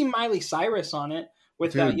did see Miley Cyrus on it.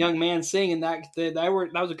 With that young man singing, that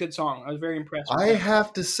was a good song. I was very impressed. I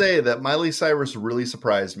have to say that Miley Cyrus really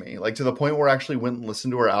surprised me, like to the point where I actually went and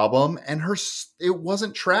listened to her album, and it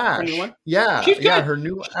wasn't trash. Her new one? Yeah, her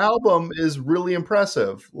new album is really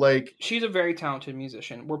impressive. Like, she's a very talented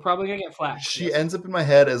musician. We're probably gonna get flashed. She ends up in my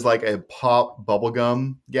head as like a pop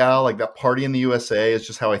bubblegum gal, like that Party in the USA is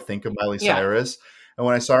just how I think of Miley Cyrus. And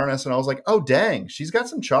when I saw her on SNL, I was like, "Oh, dang, she's got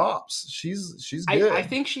some chops. She's good." I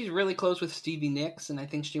think she's really close with Stevie Nicks, and I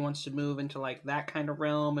think she wants to move into like that kind of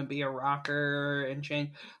realm and be a rocker and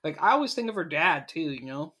change. Like, I always think of her dad too, you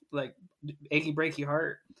know, like Achy Breaky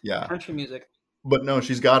Heart, country music. But no,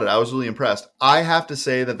 she's got it. I was really impressed. I have to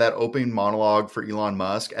say that opening monologue for Elon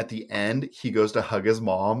Musk, at the end, he goes to hug his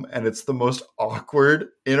mom, and it's the most awkward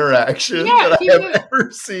interaction that I have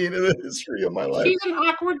ever seen in the history of my life. He's an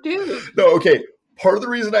awkward dude. No, okay. Part of the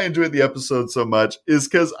reason I enjoyed the episode so much is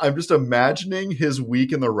because I'm just imagining his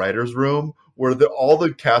week in the writer's room where all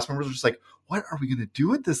the cast members are just like, what are we going to do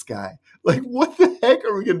with this guy? Like, what the heck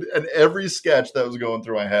are we going to, and every sketch that was going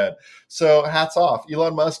through my head. So hats off.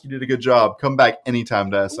 Elon Musk, you did a good job. Come back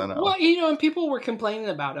anytime to SNL. Well, and people were complaining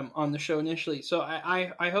about him on the show initially. So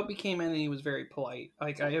I hope he came in and he was very polite.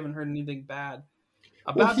 Like, I haven't heard anything bad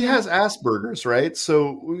about well, he him. has Asperger's, right?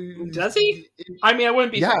 So does he? I mean, I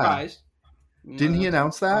wouldn't be surprised. Didn't he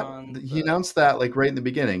announce that? He announced that like right in the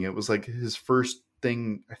beginning. It was like his first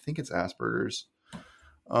thing. I think it's Asperger's.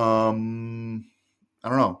 I don't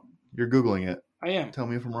know. You're Googling it. I am. Tell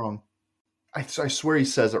me if I'm wrong. I swear he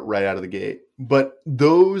says it right out of the gate. But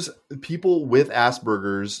those people with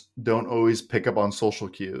Asperger's don't always pick up on social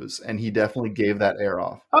cues, and he definitely gave that air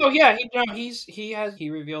off. Oh yeah, he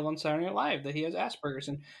revealed on Saturday Night Live that he has Asperger's,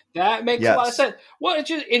 and that makes a lot of sense. Well, it's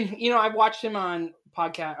just, and I've watched him on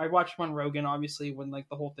podcast. I watched him on Rogan, obviously, when like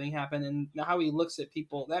the whole thing happened, and how he looks at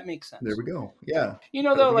people, that makes sense. There we go. Yeah.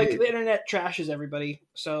 Though, like the internet trashes everybody.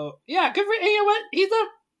 So yeah, good for, you know what? He's a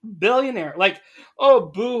billionaire. Like, oh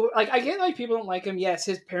boo. Like, I get like people don't like him. Yes,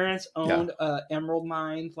 his parents owned emerald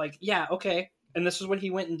mines. Like, yeah, okay. And this is what he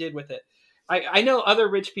went and did with it. I know other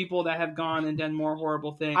rich people that have gone and done more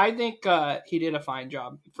horrible things. I think he did a fine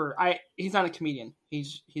job. He's not a comedian.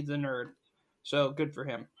 He's a nerd. So good for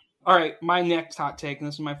him. All right, my next hot take, and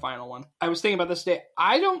this is my final one. I was thinking about this today.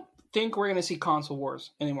 I don't think we're going to see console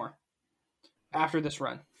wars anymore after this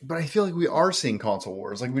run. But I feel like we are seeing console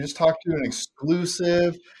wars. Like, we just talked to an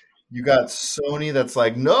exclusive. You got Sony that's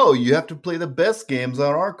like, no, you have to play the best games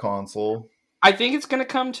on our console. I think it's going to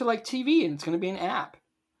come to like TV, and it's going to be an app.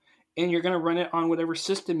 And you're going to run it on whatever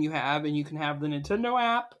system you have, and you can have the Nintendo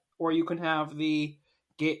app, or you can have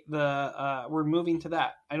we're moving to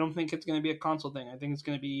that. I don't think it's going to be a console thing. I think it's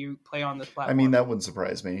going to be you play on this platform. I mean, that wouldn't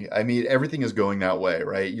surprise me. I mean, everything is going that way,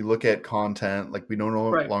 right? You look at content, like we don't no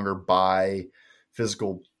longer buy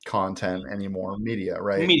physical content anymore, media,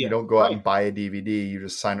 right? You don't go out and buy a DVD. You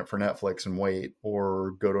just sign up for Netflix and wait,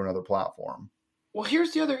 or go to another platform. Well,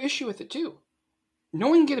 here's the other issue with it too. No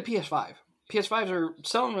one can get a PS5. PS5s are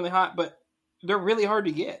selling really hot, but they're really hard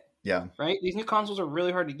to get. Yeah. Right? These new consoles are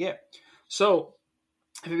really hard to get. So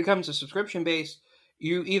if it becomes a subscription based,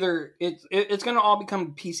 you either it's going to all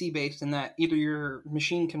become PC based in that either your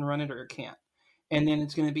machine can run it or it can't. And then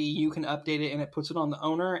it's going to be you can update it and it puts it on the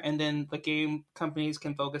owner, and then the game companies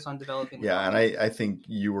can focus on developing. Yeah, and I think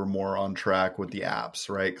you were more on track with the apps,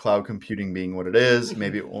 right? Cloud computing being what it is.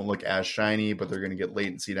 Maybe it won't look as shiny, but they're going to get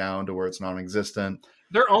latency down to where it's non-existent.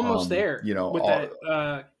 They're almost there, with that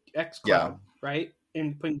xCloud, right?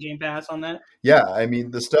 And putting Game Pass on that. Yeah, I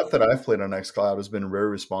mean, the stuff that I've played on xCloud has been very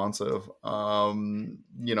responsive. Some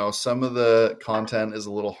of the content is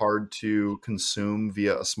a little hard to consume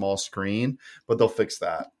via a small screen, but they'll fix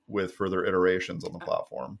that with further iterations on the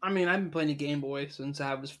platform. I mean, I've been playing a Game Boy since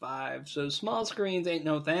I was 5, so small screens ain't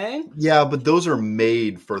no thing. Yeah, but those are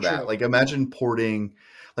made for that. True. Like, imagine porting...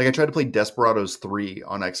 Like, I tried to play Desperados 3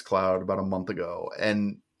 on xCloud about a month ago,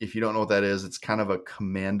 and if you don't know what that is, it's kind of a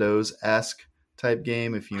Commandos-esque type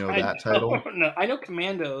game, if you know that title. No, I know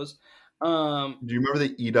Commandos. Do you remember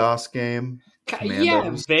the EDOS game? Commandos? Yeah,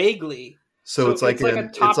 vaguely. So it's like a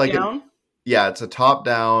top-down? Yeah, it's a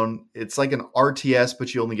top-down. It's like an RTS,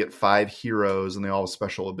 but you only get 5 heroes, and they all have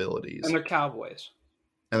special abilities. And they're cowboys.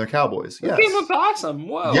 Yes. The game looks awesome.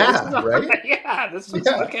 Whoa. Yeah, right? Yeah, this is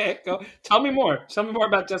okay. Go. Tell me more. Tell me more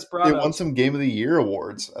about Desperados. It won some Game of the Year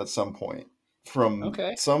awards at some point from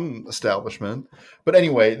some establishment. But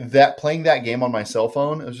anyway, playing that game on my cell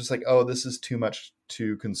phone, it was just like, oh, this is too much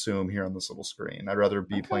to consume here on this little screen. I'd rather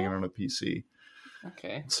be playing it on a PC.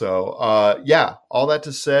 Okay. So, all that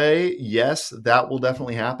to say, yes, that will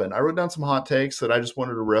definitely happen. I wrote down some hot takes that I just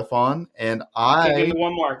wanted to riff on, and give me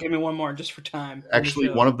one more. Give me one more, just for time. Actually,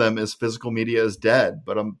 one of them is physical media is dead,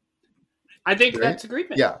 but I think that's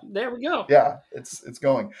agreement. Yeah. There we go. Yeah, it's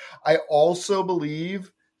going. I also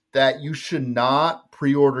believe that you should not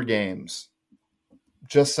pre-order games.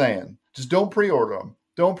 Just saying. Just don't pre-order them.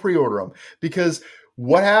 Don't pre-order them. Because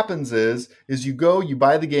what happens is you go, you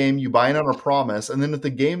buy the game, you buy it on a promise, and then if the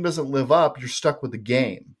game doesn't live up, you're stuck with the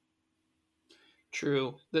game.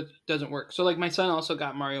 True. That doesn't work. So, like, my son also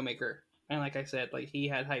got Mario Maker. And like I said, like, he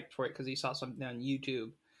had hyped for it because he saw something on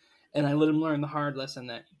YouTube. And I let him learn the hard lesson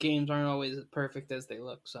that games aren't always as perfect as they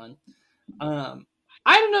look, son. I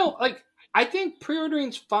don't know. Like, I think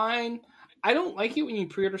pre-ordering's fine. I don't like it when you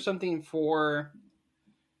pre-order something for...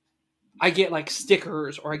 I get, like,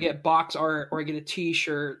 stickers, or I get box art, or I get a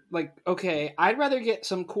t-shirt. Like, okay, I'd rather get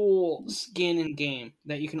some cool skin in game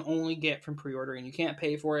that you can only get from pre-ordering. You can't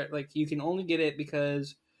pay for it. Like, you can only get it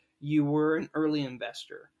because you were an early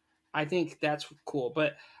investor. I think that's cool.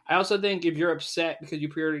 But I also think if you're upset because you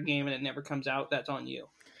pre-ordered a game and it never comes out, that's on you.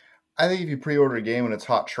 I think if you pre-order a game and it's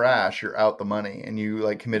hot trash, you're out the money and you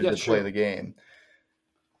like committed to play the game.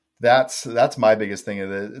 That's my biggest thing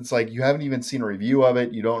of it. It's like you haven't even seen a review of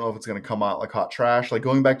it. You don't know if it's going to come out like hot trash. Like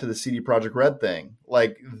going back to the CD Projekt Red thing,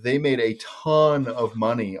 like they made a ton of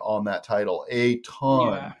money on that title, a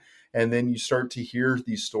ton. Yeah. And then you start to hear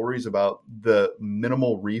these stories about the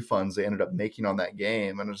minimal refunds they ended up making on that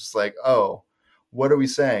game. And it's just like, oh, what are we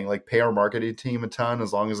saying? Like pay our marketing team a ton.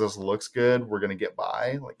 As long as this looks good, we're going to get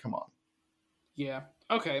by. Like, come on. Yeah.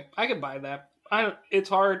 Okay. I could buy that. It's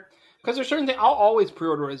hard. Because there's certain things, I'll always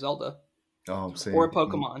pre-order a Zelda. Oh, see. Or a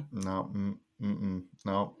Pokemon.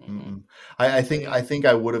 No. I think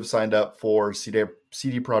I would have signed up for CD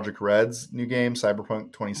Projekt Red's new game,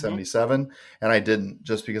 Cyberpunk 2077, and I didn't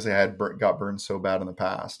just because I had got burned so bad in the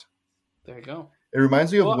past. There you go. It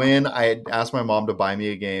reminds me of when I had asked my mom to buy me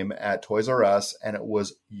a game at Toys R Us, and it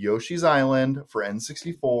was Yoshi's Island for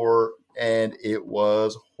N64, and it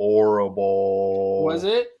was horrible. Was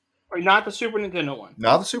it? Or not the Super Nintendo one?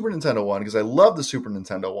 Not the Super Nintendo one, because I love the Super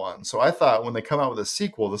Nintendo one. So I thought when they come out with a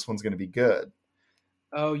sequel, this one's going to be good.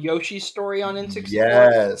 Oh, Yoshi's Story on N64?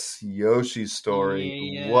 Yes, Yoshi's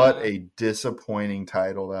Story. Yeah. What a disappointing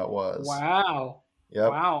title that was. Wow. Yep.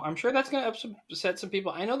 Wow. I'm sure that's going to upset some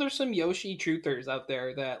people. I know there's some Yoshi truthers out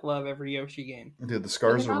there that love every Yoshi game. Dude, the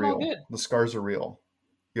scars are real. The scars are real.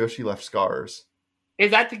 Yoshi left scars.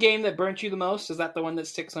 Is that the game that burnt you the most? Is that the one that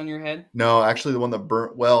sticks on your head? No, actually the one that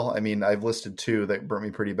burnt, well, I mean, I've listed two that burnt me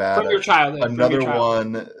pretty bad. From your childhood. Another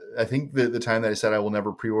one, I think the time that I said I will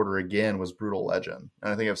never pre-order again was Brutal Legend.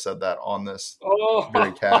 And I think I've said that on this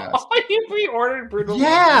very cast. You pre-ordered Brutal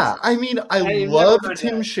Legend? Yeah, I mean, I loved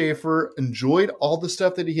Tim Schafer, enjoyed all the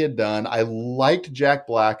stuff that he had done. I liked Jack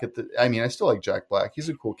Black I still like Jack Black. He's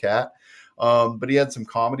a cool cat. But he had some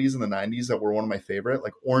comedies in the 90s that were one of my favorite,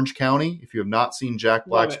 like Orange County. If you have not seen Jack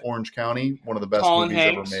Black's Orange County, one of the best movies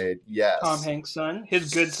ever made. Yes. Tom Hanks' son.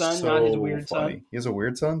 His good son, not his weird son. He has a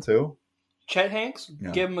weird son, too? Chet Hanks? Yeah.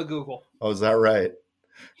 Give him a Google. Oh, is that right?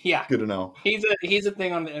 Yeah. Good to know. He's a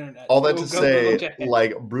thing on the internet. All that to say,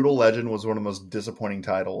 like, Brutal Legend was one of the most disappointing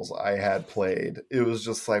titles I had played. It was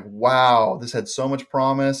just like, wow, this had so much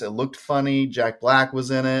promise. It looked funny. Jack Black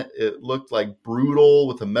was in it. It looked like brutal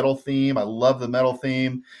with a metal theme. I love the metal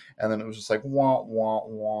theme. And then it was just like, wah, wah,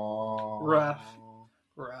 wah. Rough.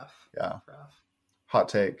 Yeah. Rough. Hot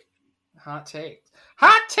take.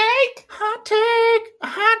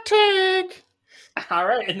 All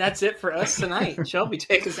right, and that's it for us tonight. Shelby,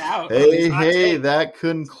 take us out. Hey, that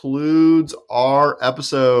concludes our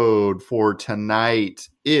episode for tonight.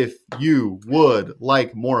 If you would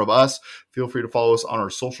like more of us, feel free to follow us on our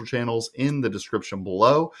social channels in the description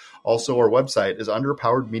below. Also, our website is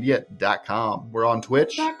underpoweredmedia.com. We're on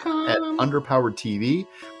Twitch at Underpowered TV.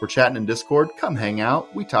 We're chatting in Discord. Come hang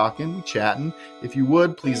out. We talking, we chatting. If you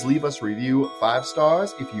would, please leave us a review 5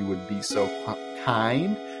 stars if you would be so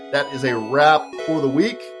kind. That is a wrap for the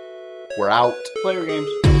week. We're out. Play your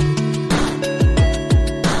games.